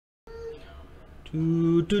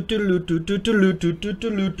I'm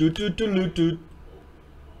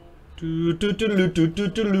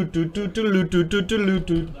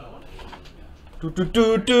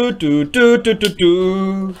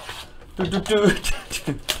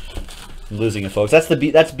losing it, folks. That's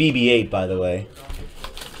BB-8, by the way.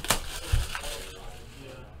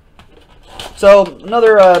 So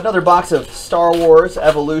another box of Star Wars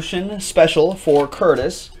Evolution special for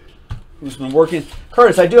Curtis, who's been working.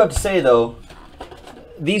 Curtis, I do have to say though,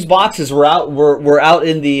 these boxes were out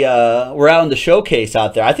in the showcase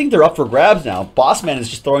out there. I think they're up for grabs now. Bossman is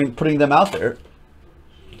just putting them out there.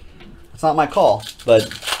 It's not my call, but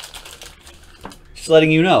just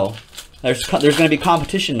letting you know. There's going to be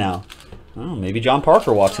competition now. Oh, maybe John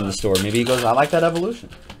Parker walks in the store. Maybe he goes, I like that Evolution.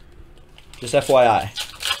 Just FYI.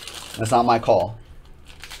 That's not my call.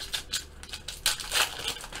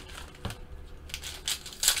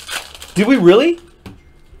 Did we really?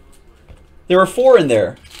 There were 4 in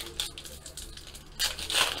there.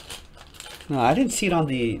 No, I didn't see it on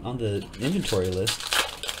the inventory list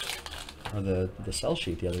or the sell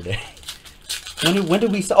sheet the other day. When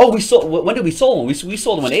did we sell? Oh, when did we sold one? We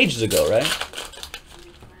sold one ages ago, right?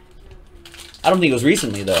 I don't think it was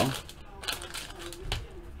recently though.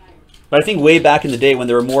 But I think way back in the day when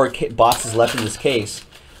there were more boxes left in this case,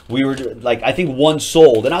 we were like, I think one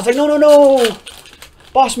sold, and I was like, no,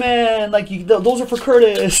 boss man, like those are for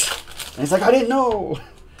Curtis. And he's like, I didn't know.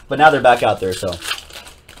 But now they're back out there, so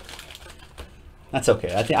that's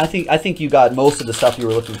okay. I think you got most of the stuff you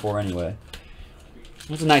were looking for anyway. It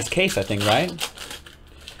was a nice case, I think, right?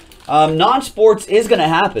 Non-sports is going to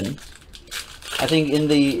happen. I think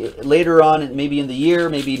later on, maybe in the year,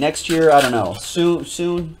 maybe next year. I don't know.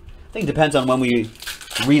 Soon. I think it depends on when we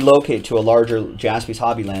relocate to a larger Jaspys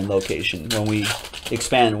Hobbyland location. When we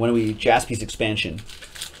expand, Jaspys expansion.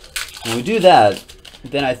 When we do that,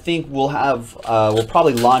 then I think we'll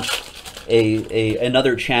probably launch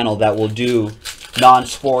another channel that will do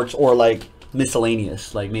non-sports or like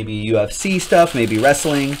miscellaneous, like maybe UFC stuff, maybe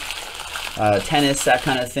wrestling, tennis, that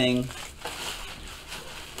kind of thing.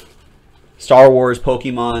 Star Wars,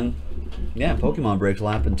 Pokemon. Yeah, Pokemon breaks will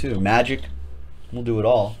happen too. Magic. We'll do it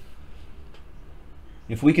all.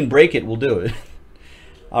 If we can break it, we'll do it.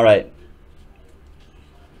 All right.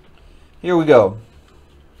 Here we go.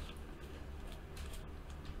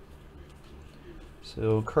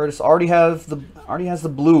 So Curtis already has the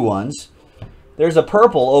blue ones. There's a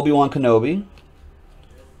purple Obi-Wan Kenobi.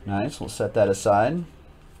 Nice. We'll set that aside.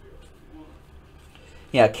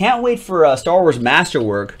 Yeah, can't wait for Star Wars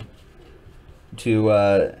Masterwork to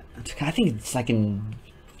I think it's like in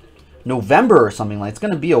November or something. Like, it's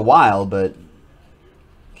going to be a while, but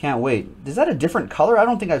can't wait. Is that a different color? I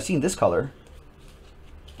don't think I've seen this color.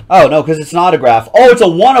 Oh, no, because it's an autograph. Oh, it's a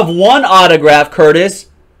 1-of-1 autograph, Curtis.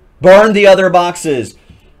 Burn the other boxes.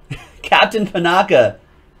 Captain PANAKA.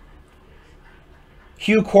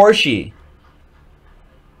 Hugh Corshi.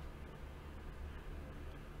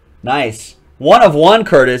 Nice. 1-of-1,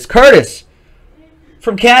 Curtis. Curtis!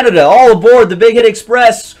 From Canada. All aboard the Big Hit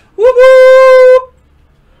Express. Woo-woo!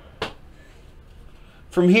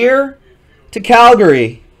 From here to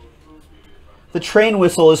Calgary. The train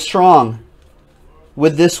whistle is strong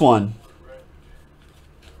with this one.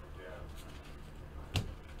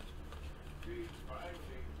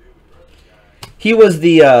 He was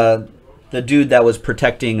the dude that was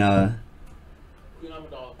protecting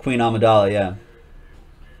Queen Amidala, yeah.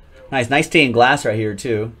 Nice stained glass right here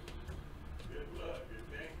too.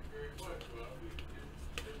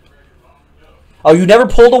 Oh, you never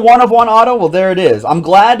pulled a 1-of-1 auto? Well, there it is. I'm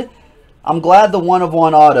glad the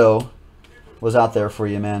 1-of-1 auto was out there for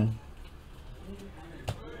you, man.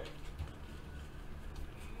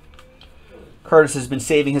 Curtis has been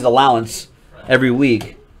saving his allowance every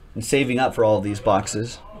week and saving up for all of these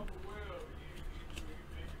boxes.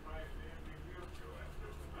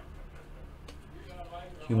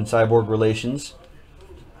 Human cyborg relations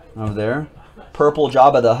over there. Purple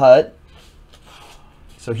Jabba the Hutt.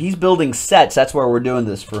 So he's building sets. That's where we're doing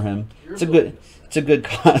this for him. It's a good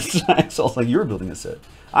cause. Axel's like, you're building a set.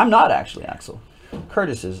 I'm not actually, Axel.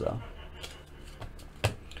 Curtis is though.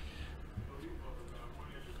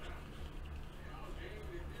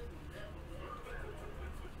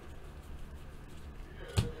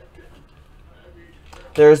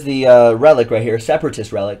 There's the relic right here,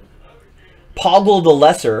 Separatist relic. Poggle the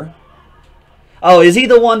Lesser. Oh, is he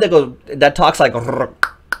the one that talks like?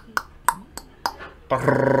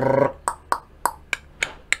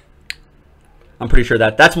 I'm pretty sure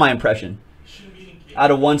that's my impression. Out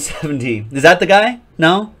of 170, is that the guy?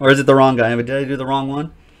 No, or is it the wrong guy? Did I do the wrong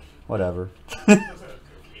one? Whatever.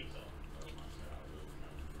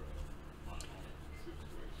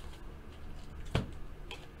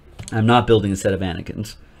 I'm not building a set of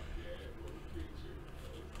Anakins.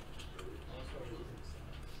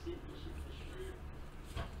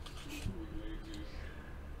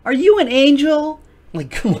 Are you an angel? Like,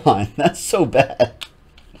 come on, that's so bad.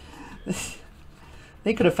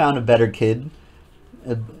 They could have found a better kid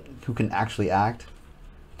who can actually act.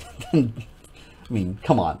 I mean,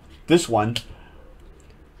 come on. This one.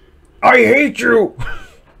 I hate you!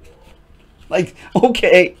 Like,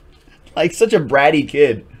 okay. Like, such a bratty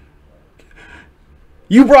kid.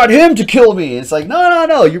 You brought him to kill me! It's like,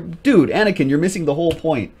 no. Dude, Anakin, you're missing the whole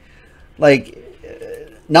point. Like,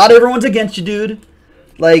 not everyone's against you, dude.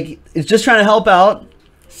 Like, it's just trying to help out.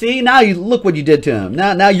 See, now you look what you did to him.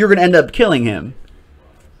 Now you're going to end up killing him.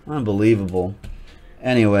 Unbelievable.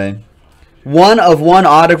 Anyway. 1 of 1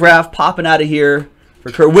 autograph popping out of here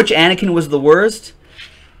for Kurt. Which Anakin was the worst?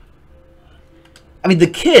 I mean, the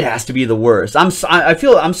kid has to be the worst. I'm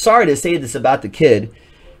sorry to say this about the kid,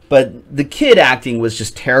 but the kid acting was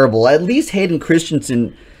just terrible. At least Hayden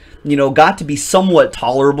Christensen, you know, got to be somewhat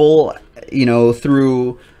tolerable, you know,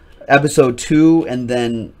 through episode 2 and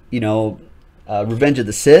then, you know, Revenge of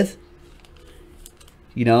the Sith.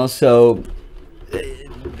 You know, so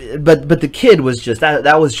but the kid was just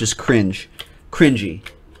that was just cringy.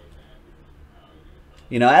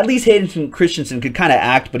 You know, at least Hayden Christensen could kind of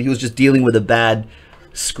act, but he was just dealing with a bad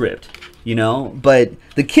script, you know? But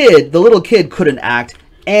the little kid couldn't act,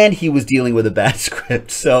 and he was dealing with a bad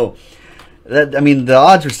script. So, I mean, the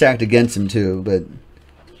odds were stacked against him, too. But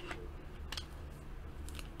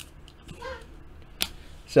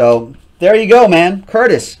so, there you go, man.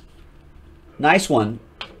 Curtis. Nice one.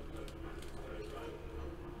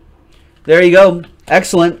 There you go.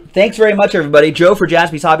 Excellent. Thanks very much, everybody. Joe for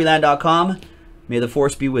JaspysHobbyland.com. May the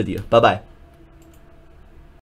force be with you. Bye-bye.